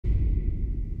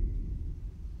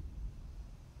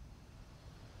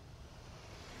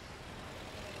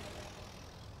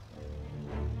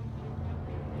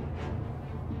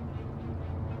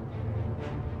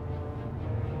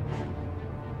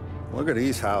Look at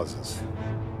these houses.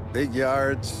 Big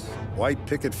yards, white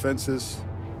picket fences.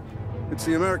 It's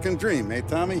the American dream, eh,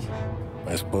 Tommy?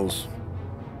 I suppose.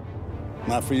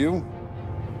 Not for you?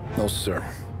 No, sir.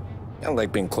 I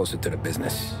like being closer to the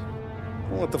business.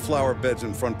 Don't let the flower beds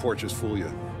and front porches fool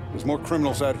you. There's more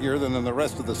criminals out here than in the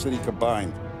rest of the city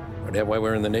combined. Is that why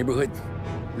we're in the neighborhood?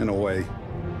 In a way.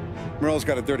 Morell's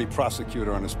got a dirty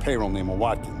prosecutor on his payroll named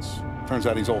Watkins. Turns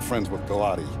out he's old friends with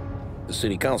Galati. The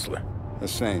city councilor? The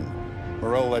same.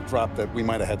 Morell let drop that we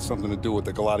might have had something to do with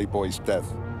the Galati boy's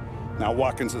death. Now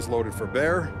Watkins is loaded for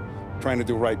bear, trying to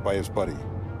do right by his buddy.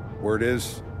 Word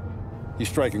is, he's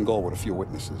striking gold with a few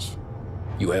witnesses.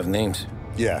 You have names?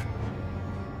 Yeah.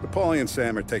 But Paulie and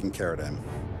Sam are taking care of them.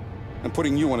 I'm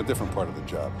putting you on a different part of the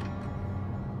job.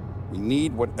 We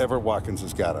need whatever Watkins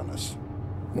has got on us.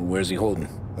 Well, where's he holding?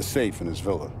 A safe in his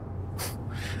villa.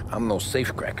 I'm no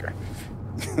safecracker.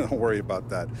 Don't worry about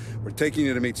that. We're taking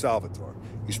you to meet Salvatore.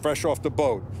 He's fresh off the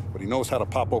boat, but he knows how to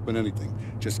pop open anything.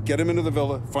 Just get him into the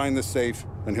villa, find the safe,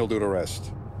 and he'll do the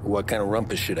rest. What kind of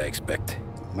rumpus should I expect?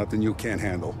 Nothing you can't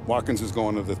handle. Watkins is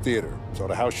going to the theater, so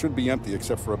the house should be empty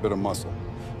except for a bit of muscle.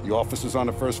 The office is on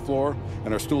the first floor,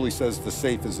 and our stoolie says the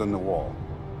safe is in the wall.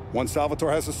 Once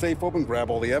Salvatore has the safe open, grab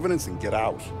all the evidence and get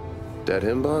out. That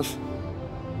him, boss?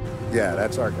 Yeah,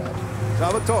 that's our guy.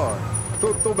 Salvatore,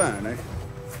 tutto bene?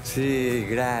 Sì,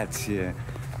 grazie,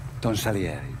 Don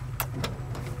Salieri.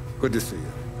 Good to see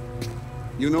you.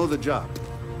 You know the job.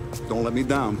 Don't let me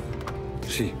down.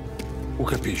 Sì, ho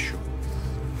capisco.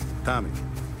 Tommy,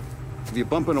 if you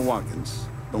bump into Watkins,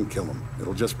 don't kill him.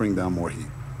 It'll just bring down more heat.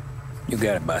 You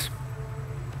got it, boss.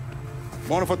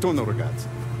 Buona fortuna, ragazzi.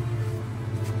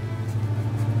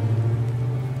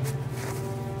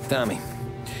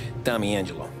 Tommy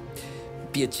Angelo.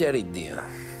 Piacere di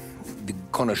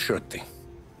conoscerti.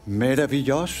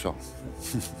 Meraviglioso.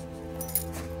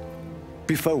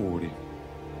 Pi favori.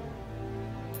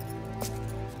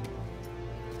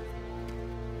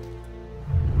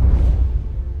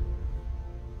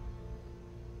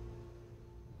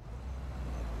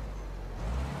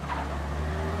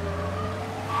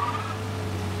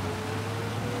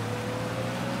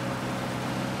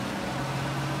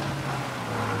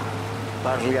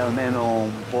 Parli almeno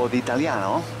un po' di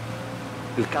italiano?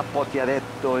 Il capo ti ha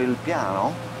detto il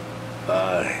piano?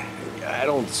 I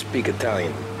don't speak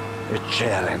Italian.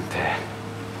 Eccellente.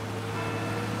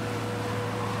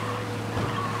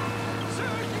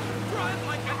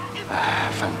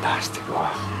 Fantastico.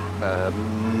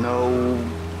 No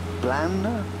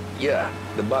plan? Yeah,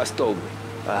 the boss told me.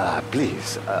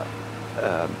 Please,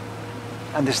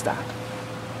 understand.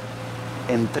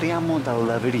 Entriamo dal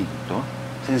labirinto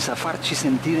senza farci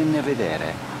sentire né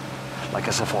vedere. La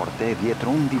cassaforte è dietro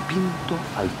un dipinto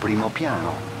al primo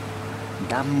piano.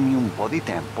 Dammi un po' di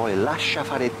tempo e lascia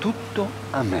fare tutto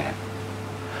a me.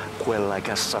 Quella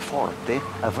cassaforte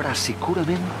avrà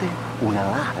sicuramente un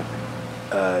allarme.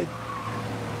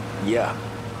 Yeah.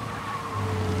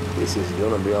 This is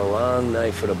gonna be a long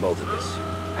night for the both of us.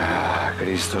 Ah,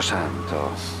 Cristo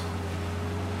Santo.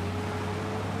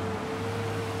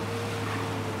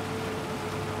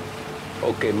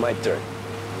 Okay, my turn.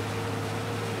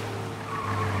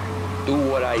 Do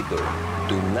what I do.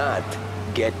 Do not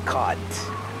get caught.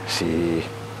 Sì.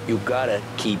 You gotta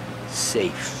keep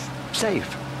safe. Safe.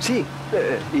 Sì.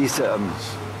 Is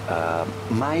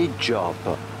my job.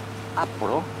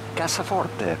 Apro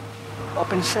cassaforte.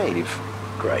 Open safe.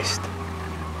 Christ.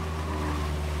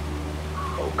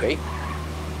 Okay.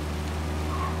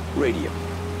 Radio.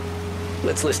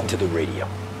 Let's listen to the radio.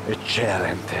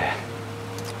 Eccellente.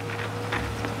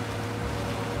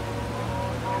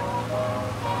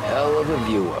 Hell of a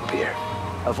view up here.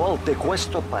 A volte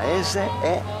questo paese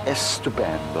è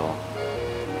stupendo.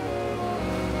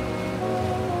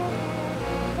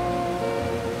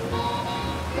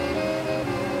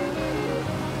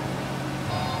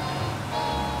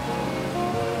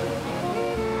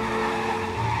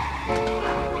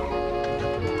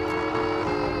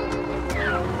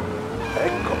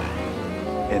 Ecco,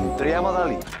 entriamo da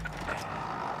lì.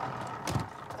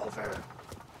 Over.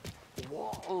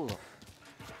 Wall.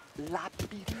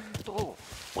 Labirinto.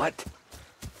 What?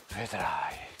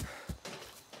 Vedrai.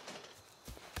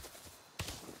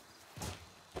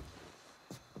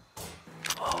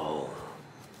 Oh,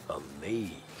 a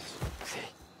maze. Sì,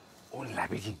 un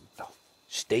labirinto.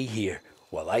 Stay here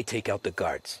while I take out the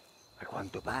guards. A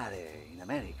quanto pare in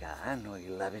America hanno i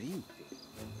labirinti.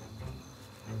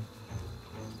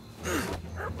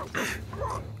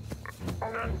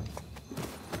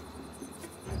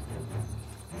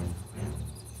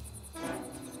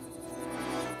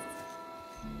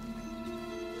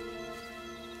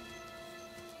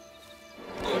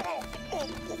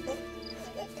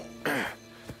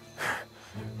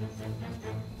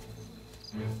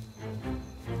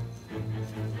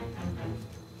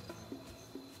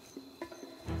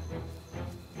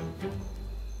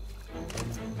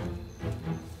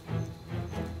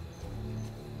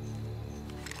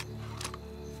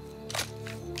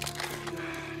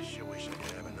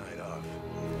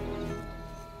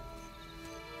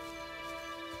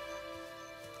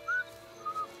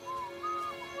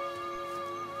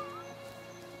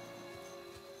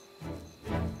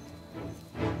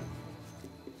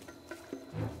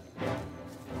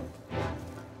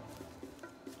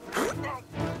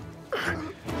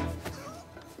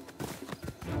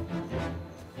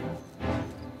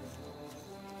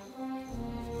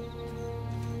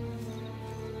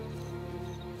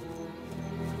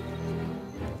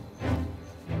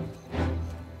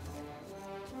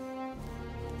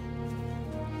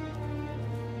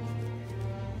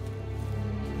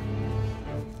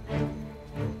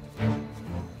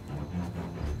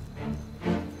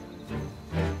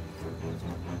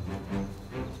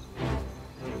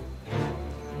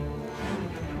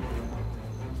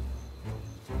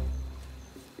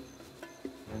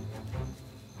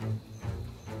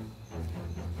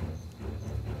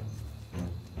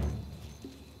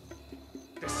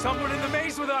 someone in the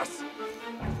maze with us!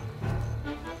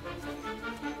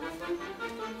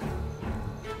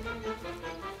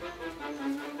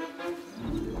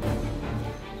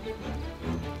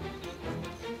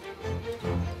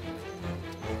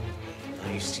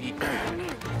 I see.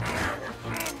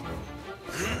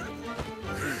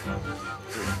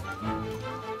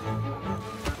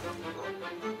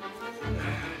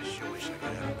 Sure wish I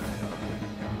got out of the hell.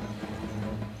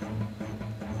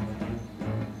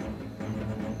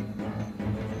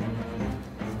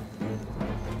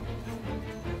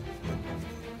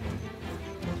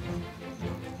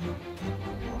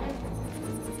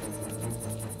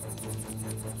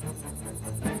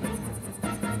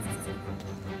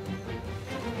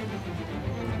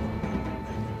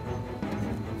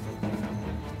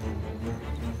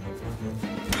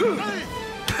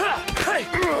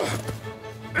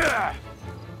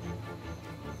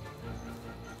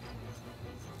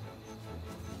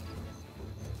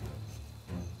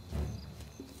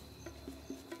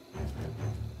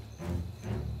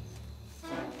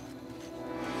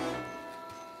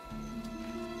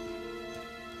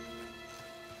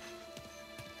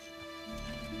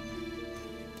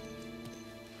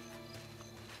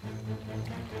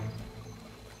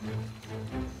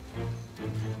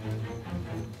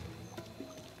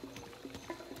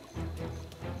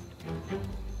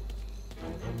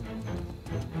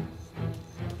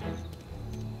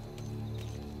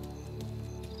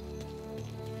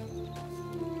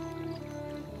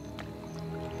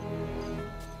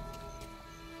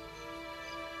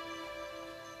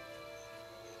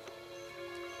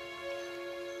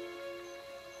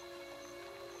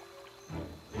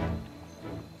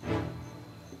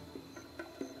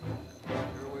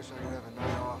 Wish I could have a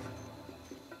night off.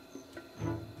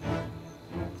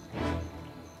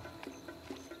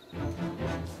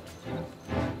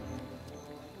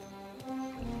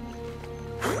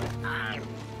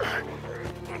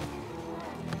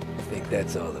 I think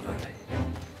that's all of them.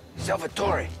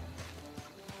 Salvatore!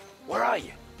 Where are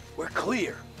you? We're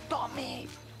clear. Tommy,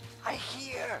 I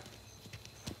hear.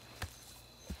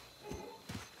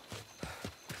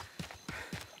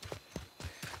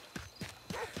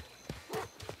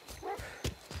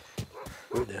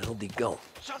 Where the hell'd he go?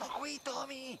 Sono qui,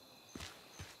 Tommy.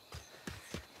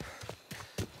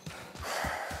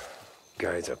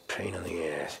 Guy's a pain in the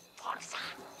ass. Forza,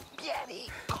 vieni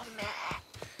con me.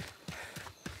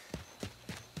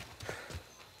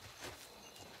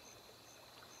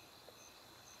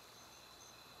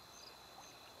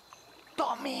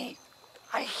 Tommy,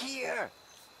 I hear.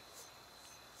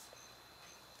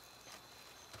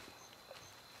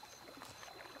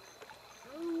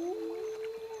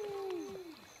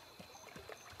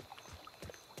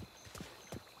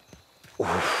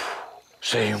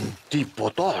 Sei un tipo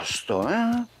tosto,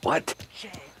 eh? What? C'è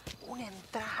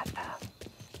un'entrata.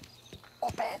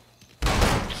 Open.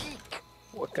 Kick.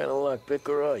 What kind of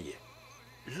lockpicker are you?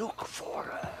 Look for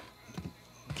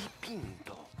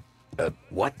dipinto.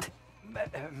 What?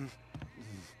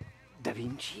 Da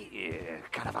Vinci,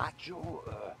 Caravaggio.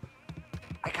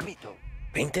 Hai capito?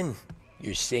 Painting?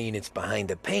 You're saying it's behind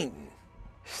the painting?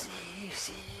 Sì,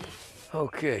 sì.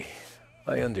 Okay,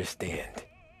 I understand.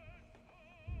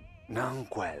 Non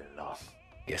quello.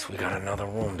 Guess we got another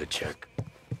room to check.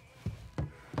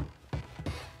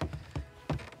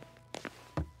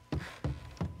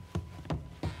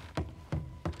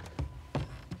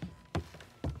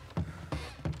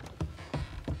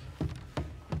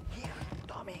 Here,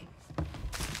 Tommy.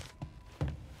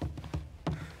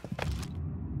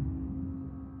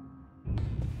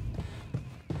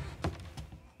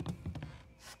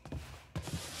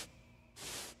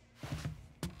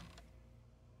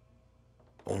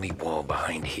 Only wall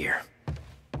behind here.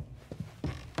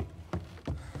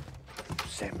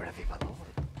 Sembra di valore.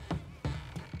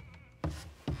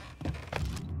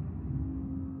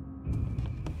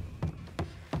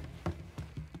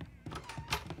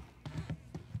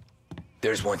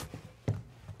 There's one.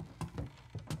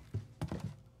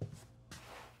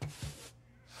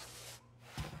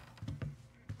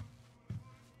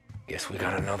 Guess we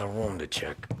got another room to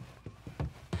check.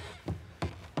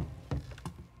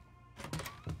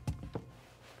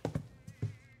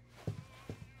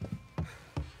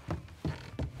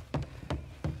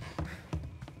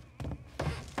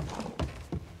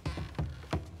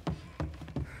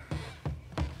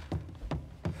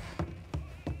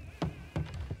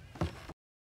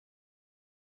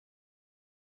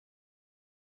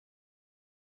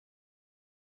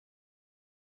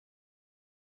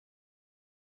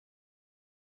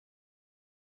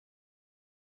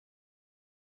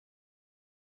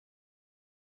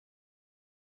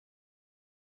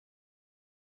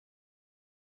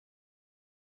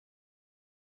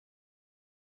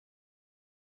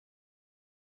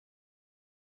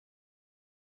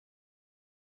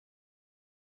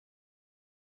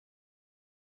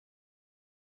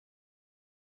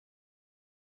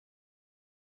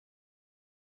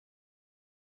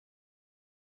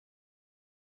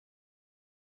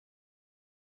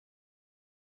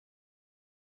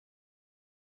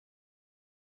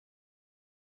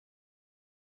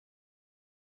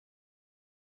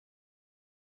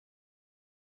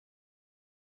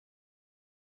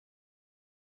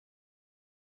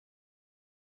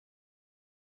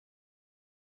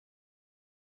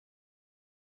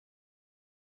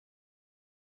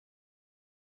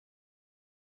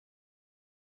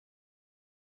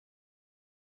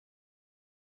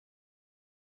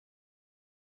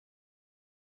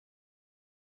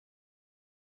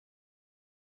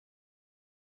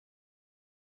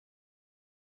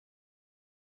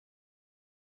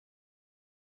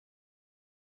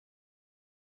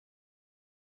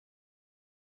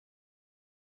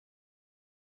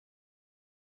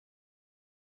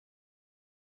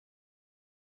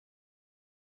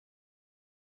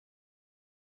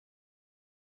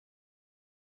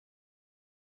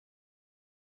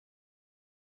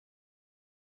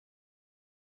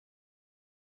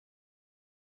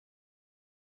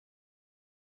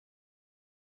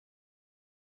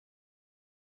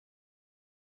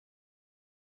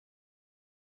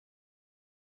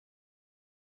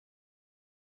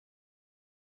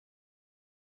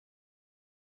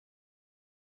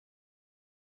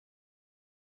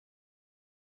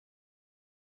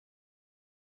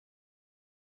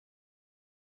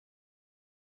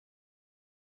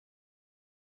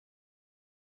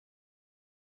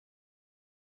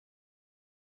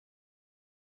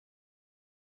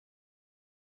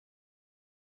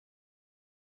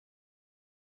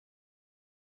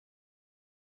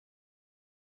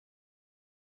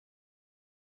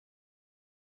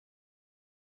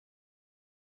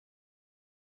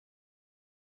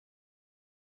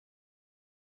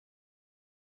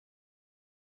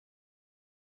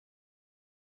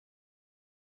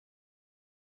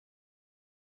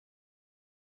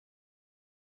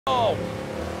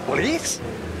 Police?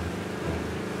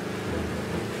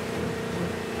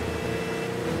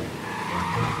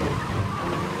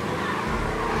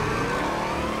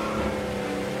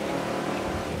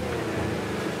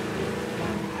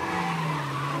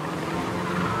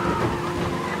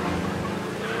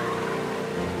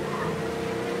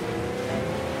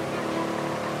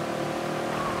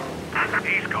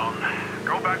 He's gone.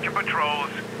 Go back to patrols.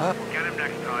 We'll get him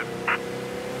next time.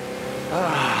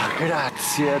 Ah,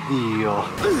 grazie a Dio.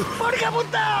 Porca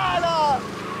puttana!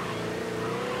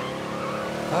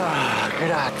 Ah,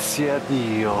 grazie a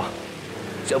Dio.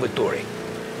 Salvatore,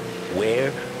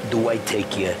 where do I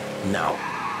take you now?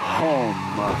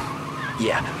 Home.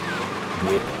 Yeah,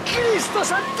 where? Cristo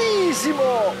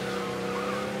Santissimo!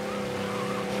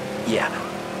 Yeah,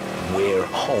 where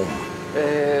home?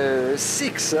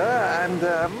 6 and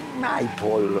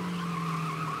Maple.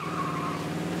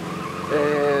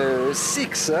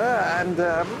 6 and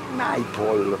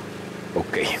Maple.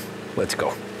 Okay, let's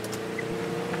go.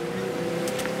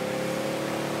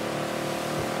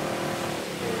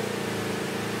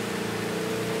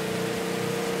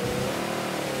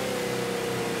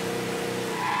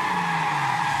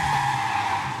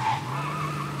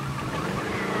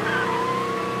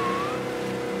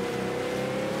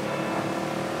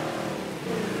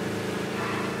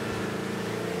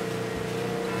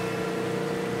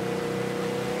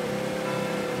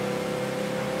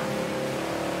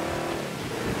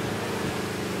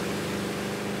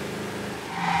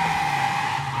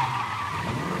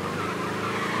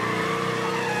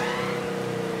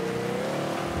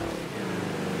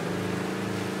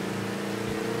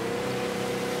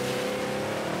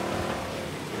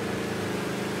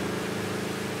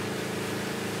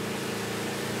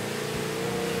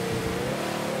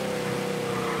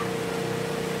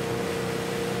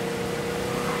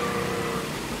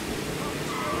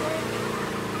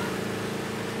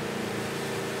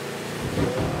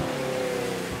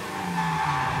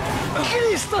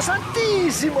 Cristo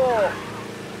Santissimo!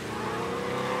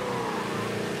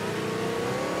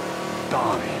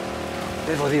 Tony,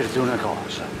 devo dirti una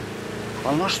cosa.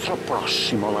 Al nostro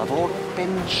prossimo lavoro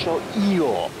penso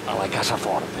io alla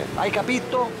cassaforte. Hai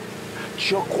capito?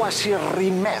 Ci ho quasi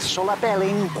rimesso la pelle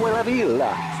in quella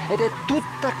villa ed è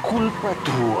tutta colpa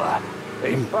tua.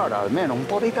 E impara almeno un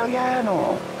po' di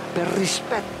italiano per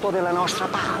rispetto della nostra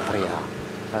patria.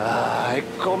 Ah, è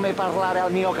come parlare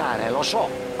al mio cane, lo so,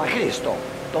 ma Cristo,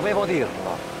 dovevo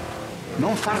dirlo.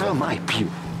 Non farlo mai più.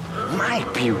 Mai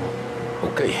più.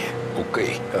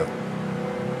 Okay,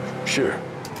 sure.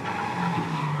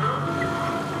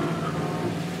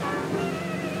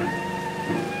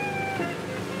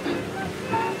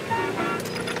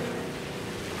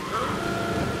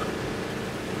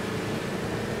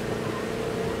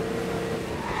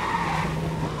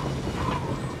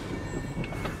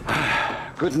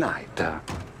 Good night.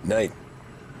 Night.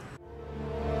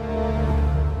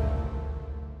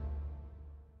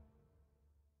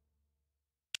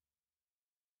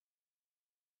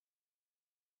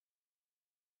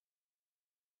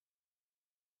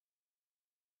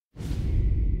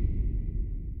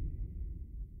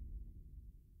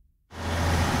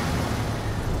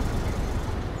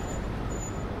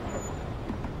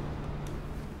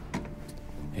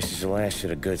 This is the last of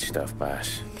the good stuff,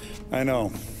 boss. I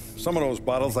know. Some of those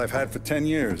bottles I've had for 10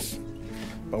 years.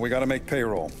 But we gotta make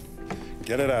payroll.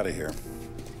 Get it out of here.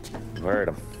 Heard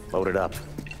him. Load it up.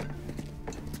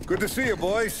 Good to see you,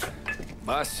 boys.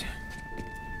 Boss,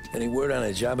 any word on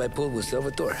a job I pulled with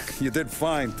Salvatore? You did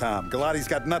fine, Tom. Galati's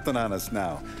got nothing on us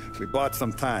now. We bought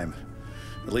some time.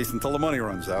 At least until the money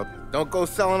runs out. Don't go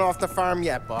selling off the farm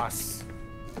yet, boss.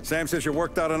 Sam says you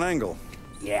worked out an angle.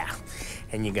 Yeah,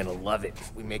 and you're gonna love it.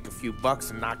 We make a few bucks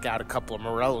and knock out a couple of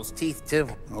Morello's teeth, too.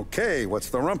 Okay,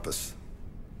 what's the rumpus?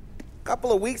 A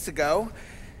couple of weeks ago,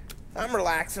 I'm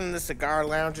relaxing in the cigar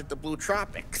lounge at the Blue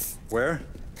Tropics. Where?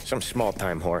 Some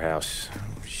small-time whorehouse.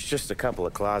 It's just a couple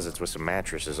of closets with some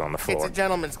mattresses on the It's floor. a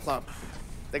gentleman's club.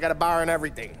 They got a bar and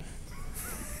everything.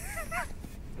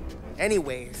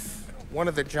 Anyways, one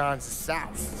of the Johns is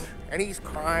south, and he's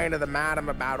crying to the madam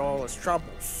about all his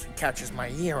troubles. He catches my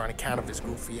ear on account of his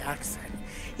goofy accent.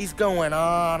 He's going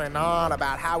on and on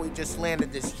about how he just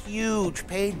landed this huge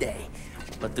payday,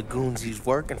 but the goons he's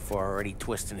working for are already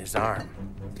twisting his arm,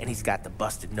 and he's got the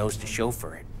busted nose to show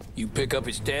for it. You pick up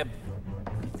his tab?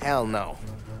 Hell no.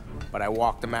 But I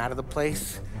walked him out of the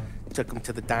place, took him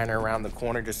to the diner around the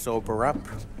corner to sober up.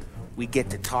 We get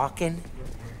to talking.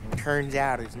 Turns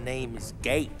out his name is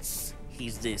Gates.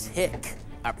 He's this hick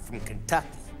up from Kentucky.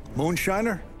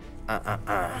 Moonshiner?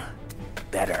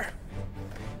 Better.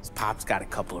 His Pop's got a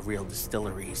couple of real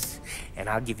distilleries, and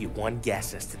I'll give you one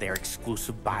guess as to their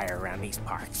exclusive buyer around these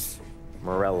parts.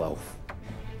 Morello.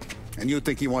 And you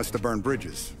think he wants to burn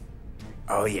bridges?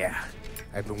 Oh yeah,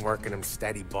 I've been working him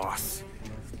steady, boss.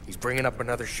 He's bringing up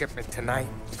another shipment tonight,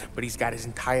 but he's got his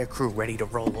entire crew ready to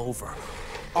roll over.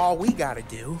 All we gotta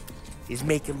do is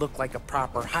make it look like a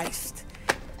proper heist.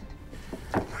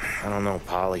 I don't know,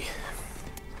 Polly.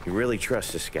 You really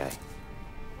trust this guy?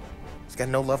 He's got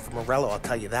no love for Morello, I'll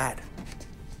tell you that.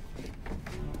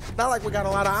 Not like we got a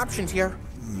lot of options here.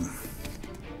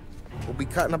 We'll be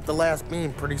cutting up the last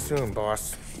beam pretty soon,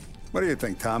 boss. What do you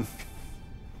think, Tom?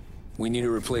 We need to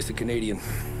replace the Canadian.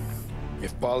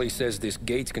 If Polly says this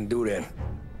Gates can do that,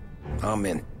 I'm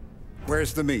in.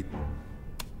 Where's the meet?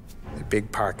 The big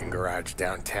parking garage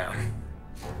downtown.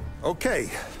 Okay,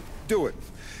 do it.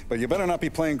 But you better not be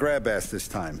playing grab ass this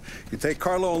time. You take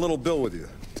Carlo and Little Bill with you.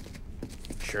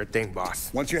 Sure thing,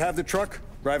 boss. Once you have the truck,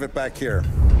 drive it back here.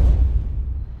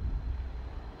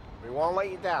 We won't let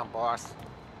you down, boss.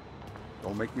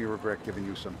 Don't make me regret giving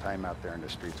you some time out there in the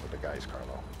streets with the guys,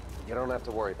 Carlo. You don't have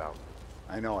to worry about it.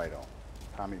 I know I don't.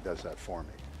 Tommy does that for me.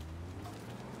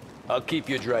 I'll keep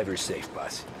your driver safe,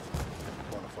 boss.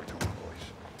 Buona fortuna,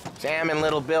 boys. Sam and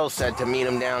Little Bill said to meet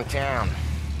him downtown.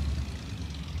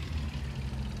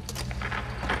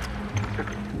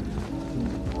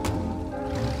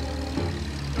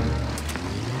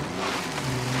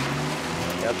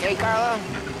 You okay, Carlo?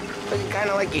 Looking kind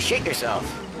of like you shit yourself.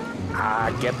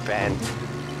 Ah, get bent.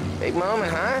 Big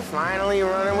moment, huh? Finally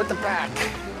running with the pack.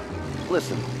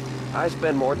 Listen, I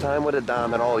spend more time with a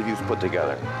Dom than all of you's put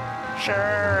together.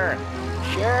 Sure.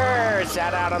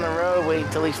 Sat out on the road waiting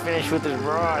till he's finished with his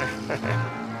broad.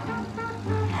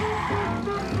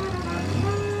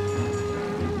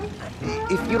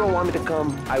 If you don't want me to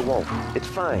come, I won't. It's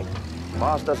fine.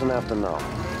 Boss doesn't have to know.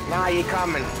 Nah, you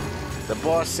coming. The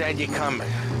boss said you're coming.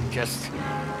 Just,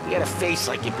 you got a face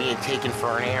like you're being taken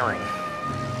for an airing.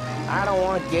 I don't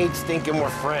want Gates thinking we're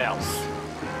frails.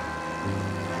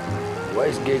 Why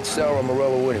is Gates sour on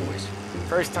Morello anyways?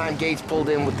 First time Gates pulled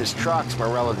in with his trucks,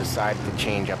 Morello decided to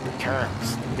change up the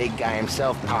terms. The big guy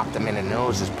himself popped him in the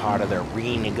nose as part of their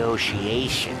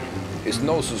renegotiation. His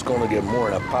nose is gonna get more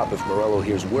in a pop if Morello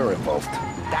hears we're involved.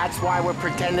 That's why we're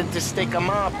pretending to stick him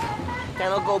up.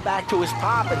 Then he'll go back to his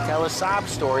pop and tell a sob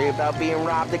story about being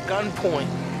robbed at gunpoint.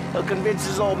 He'll convince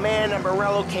his old man that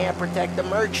Morello can't protect the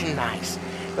merchandise.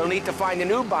 He'll need to find a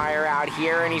new buyer out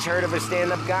here, and he's heard of a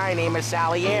stand-up guy named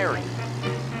Salieri.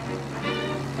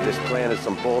 This plan is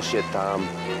some bullshit, Tom.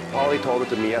 Paulie told it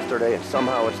to me yesterday, and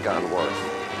somehow it's gotten worse.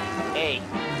 Hey,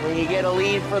 when you get a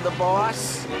lead for the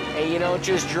boss, and you don't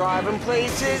just drive him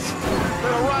places,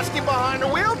 little rusky behind the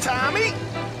wheel, Tommy!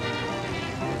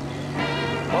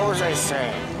 What was I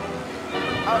saying?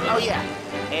 Oh yeah.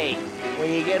 Hey,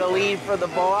 when you get a lead for the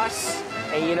boss,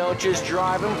 and you don't just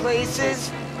drive him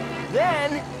places,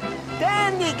 then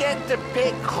you get to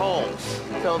pick holes.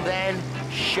 Till then,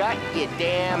 shut your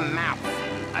damn mouth.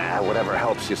 Whatever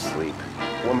helps you sleep.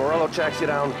 When Morello tracks you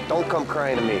down, don't come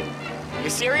crying to me. You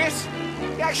serious?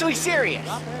 You actually serious?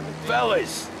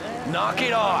 Fellas, knock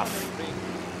it off.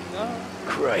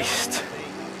 Christ.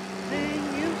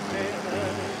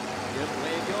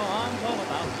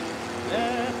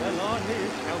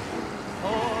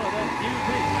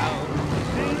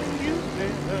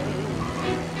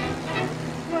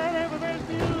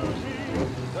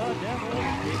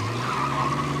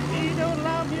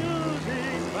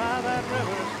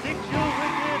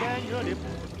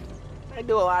 I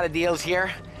do a lot of deals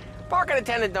here. Parking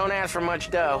attendant don't ask for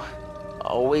much dough.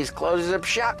 Always closes up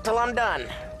shop till I'm done.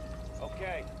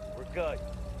 Okay, we're good.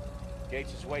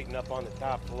 Gates is waiting up on the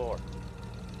top floor.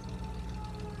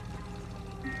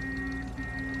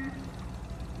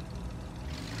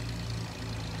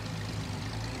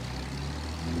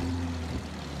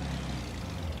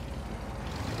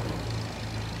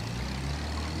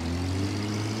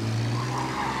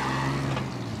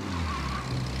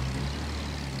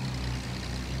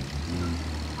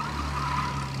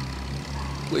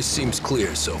 Place seems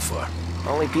clear so far.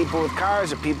 Only people with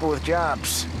cars are people with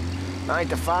jobs. 9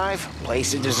 to 5,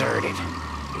 place is deserted.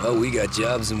 Well, we got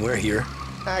jobs and we're here.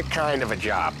 That kind of a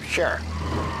job, sure.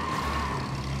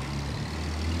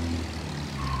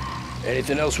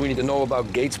 Anything else we need to know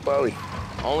about Gates, Polly?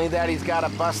 Only that he's got a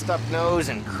bust-up nose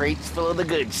and crates full of the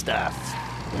good stuff.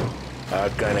 Our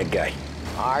kind of guy.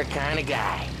 Our kind of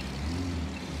guy.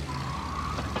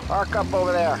 Park up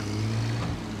over there.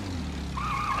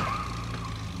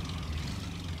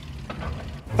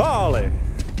 Polly,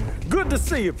 good to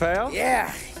see you, pal.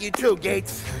 Yeah, you too,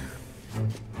 Gates.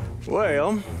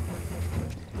 Well,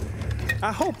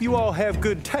 I hope you all have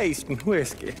good taste in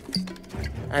whiskey.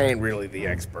 I ain't really the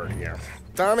expert here.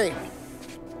 Tommy.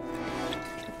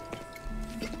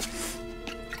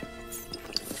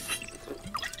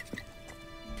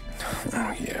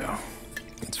 Oh, yeah.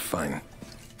 It's fine.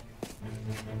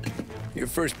 Your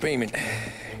first payment.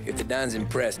 If the Don's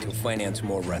impressed, he'll finance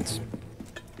more runs.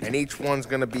 And each one's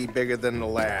gonna be bigger than the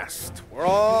last. We're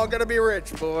all gonna be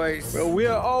rich, boys. Well, we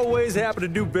are always happy to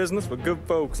do business with good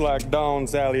folks like Don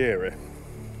Salieri.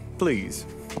 Please,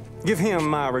 give him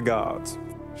my regards.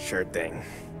 Sure thing.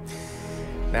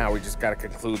 Now we just gotta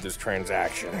conclude this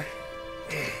transaction.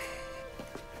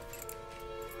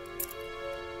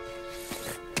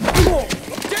 Oh,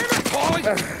 damn it,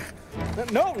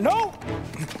 Paulie! No!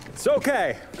 It's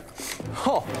okay.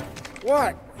 Oh.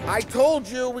 What? I told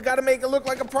you, we gotta make it look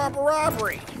like a proper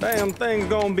robbery. Damn thing's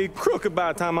gonna be crooked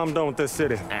by the time I'm done with this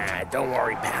city. Ah, don't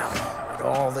worry, pal. With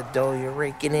all the dough you're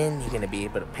raking in, you're gonna be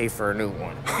able to pay for a new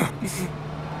one.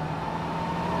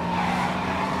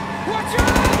 Watch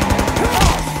out!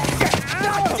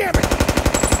 God damn it!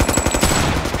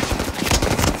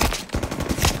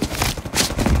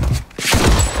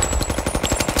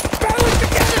 Balance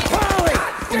together, Polly!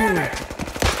 God damn it!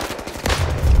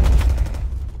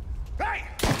 Hey!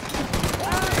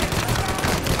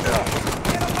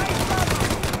 Get away from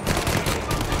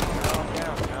him!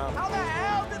 How the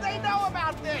hell did they know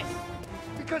about this?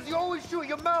 Because you always shoot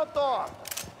your mouth off.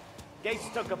 Gates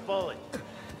took a bullet.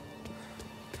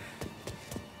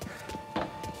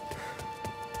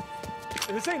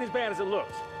 This ain't as bad as it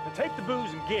looks. Now take the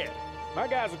booze and get. My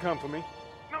guys will come for me.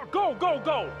 Now go!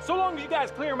 So long as you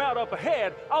guys clear him out up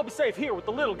ahead, I'll be safe here with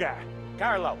the little guy.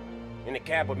 Carlo, in the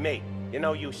cab with me. You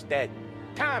know you dead.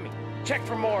 Tommy, check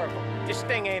for more of them. This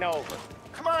thing ain't over.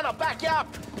 Come on, I'll back you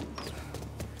up.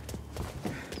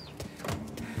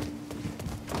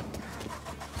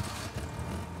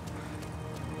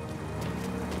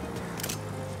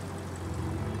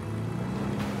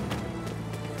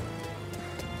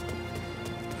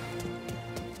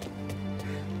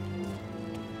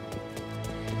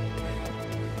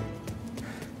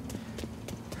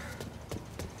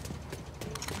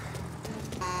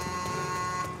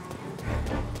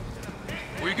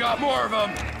 We got more of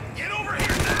them. Get over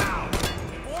here now!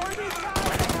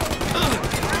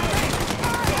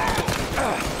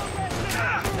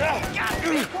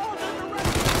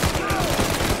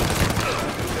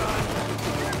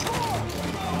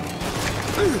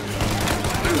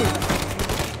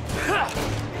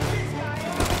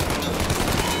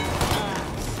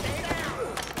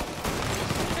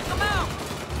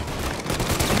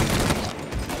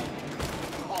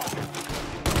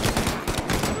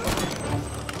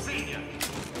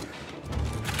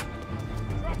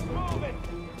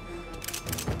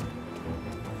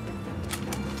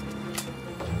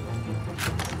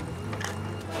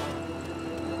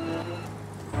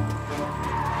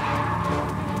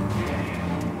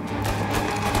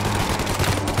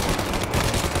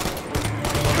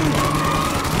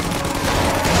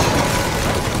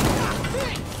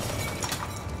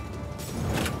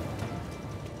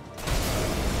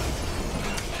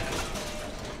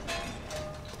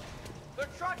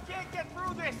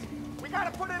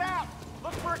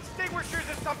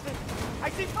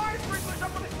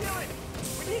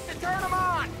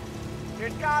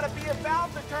 There's gotta be a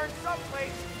valve to turn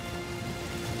someplace.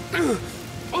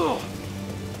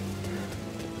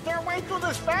 Is there a way through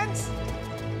this fence?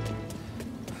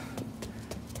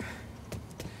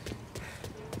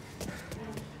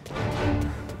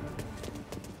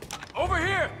 Over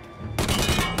here!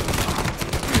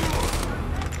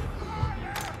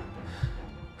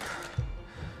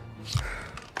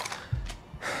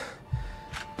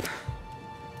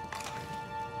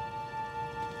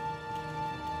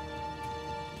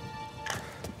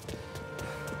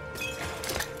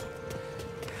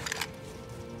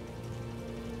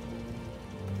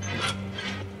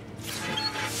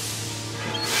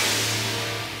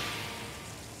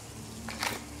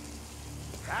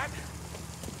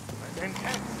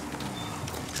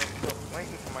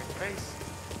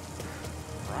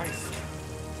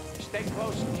 Stay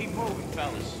close and keep moving,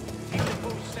 fellas. Keep the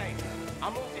booze safe.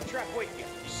 I'll move the truck with you.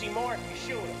 You see more, you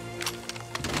shoot him.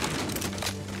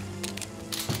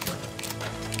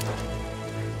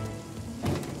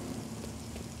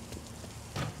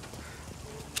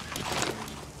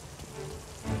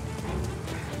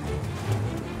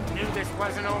 Knew this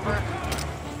wasn't over.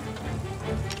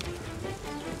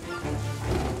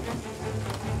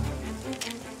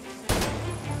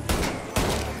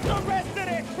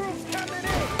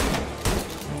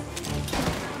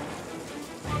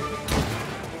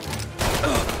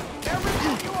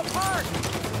 Apart!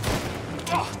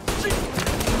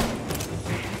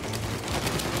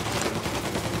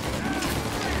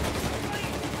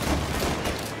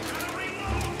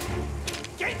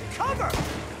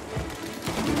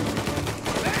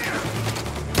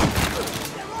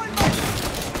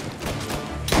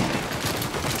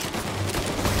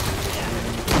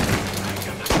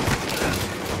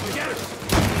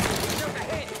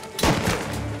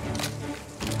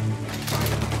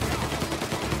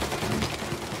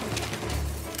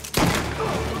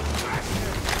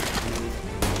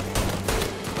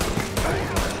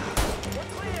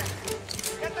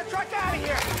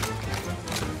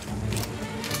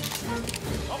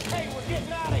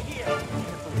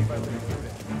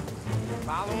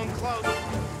 Follow him close.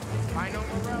 If I know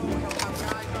Morello, he'll have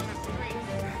guys on the street.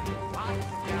 Lots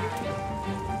of guys.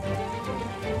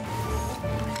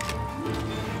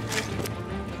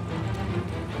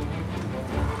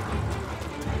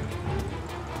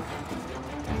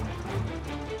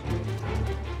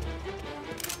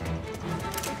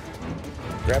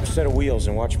 Grab a set of wheels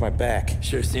and watch my back.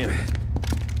 Sure, Sam.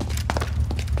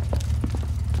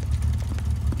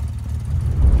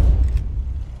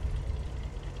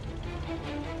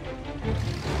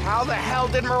 How the hell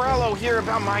did Morello hear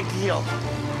about my deal?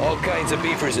 All kinds of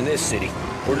beefers in this city.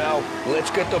 For now,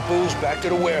 let's get the booze back to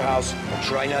the warehouse and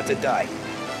try not to die.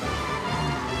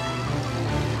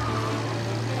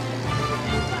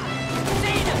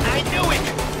 I knew it!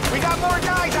 We got more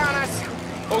guys on us!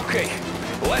 Okay,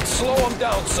 let's slow them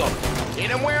down some. Hit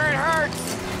them where it hurts!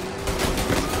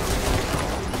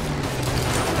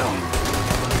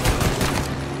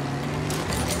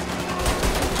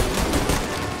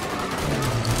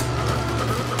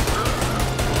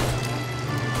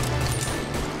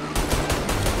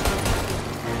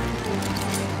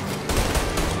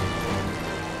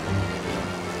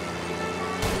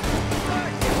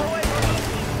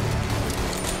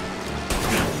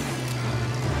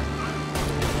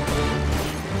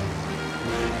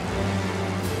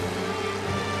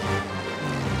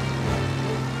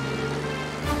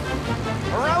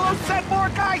 Morello sent more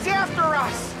guys after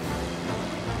us!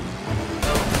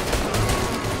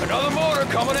 Another motor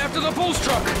coming after the booze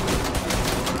truck.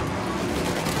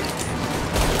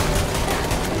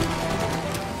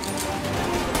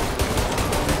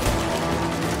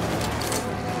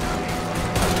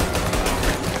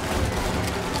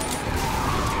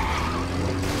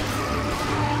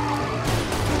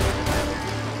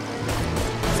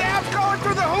 Sam's going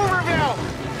through the Hooverville!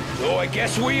 So I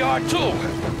guess we are too.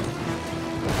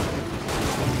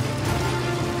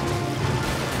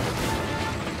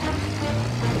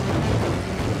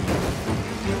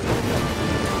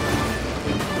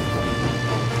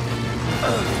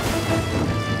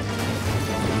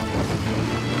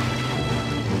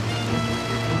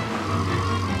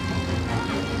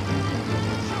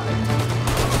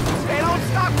 They don't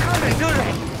stop coming, do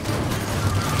they?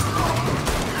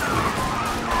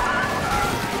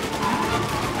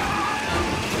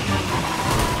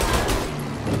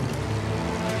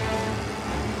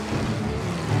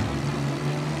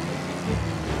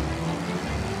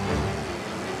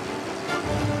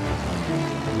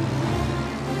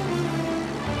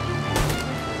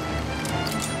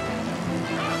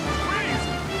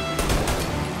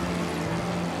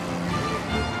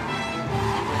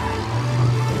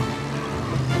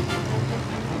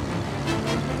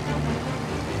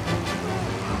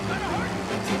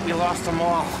 We lost them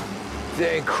all.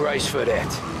 Thank Christ for that.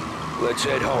 Let's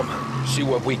head home. See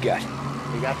what we got.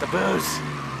 We got the booze.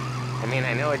 I mean,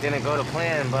 I know it didn't go to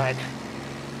plan, but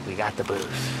we got the booze.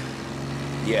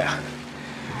 Yeah.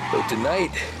 But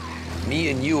tonight, me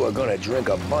and you are gonna drink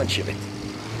a bunch of it.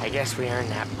 I guess we earned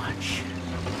that much.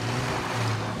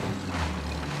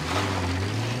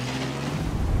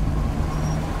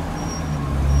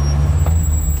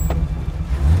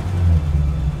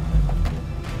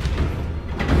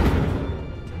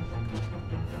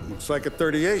 Looks like a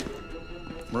 38.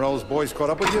 Morello's boys caught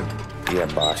up with you? Yeah,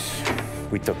 boss.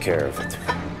 We took care of it.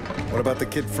 What about the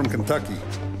kid from Kentucky?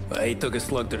 He took a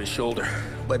slug to the shoulder,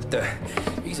 but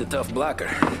he's a tough blocker.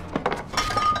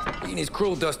 He and his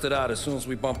crew dusted out as soon as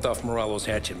we bumped off Morello's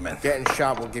hatchet men. Getting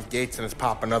shot will give Gates and his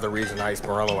pop another reason to ice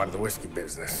Morello out of the whiskey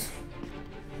business.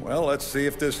 Well, let's see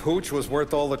if this hooch was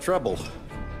worth all the trouble.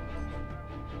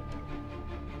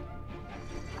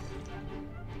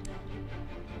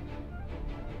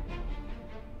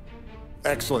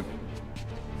 Excellent.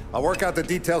 I'll work out the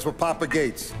details with Papa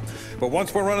Gates. But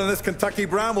once we're running this Kentucky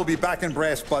Brown, we'll be back in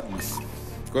brass buttons.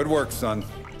 Good work, son.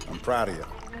 I'm proud of you.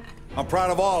 I'm proud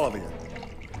of all of you.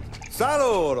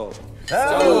 Saludo!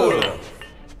 Saludo!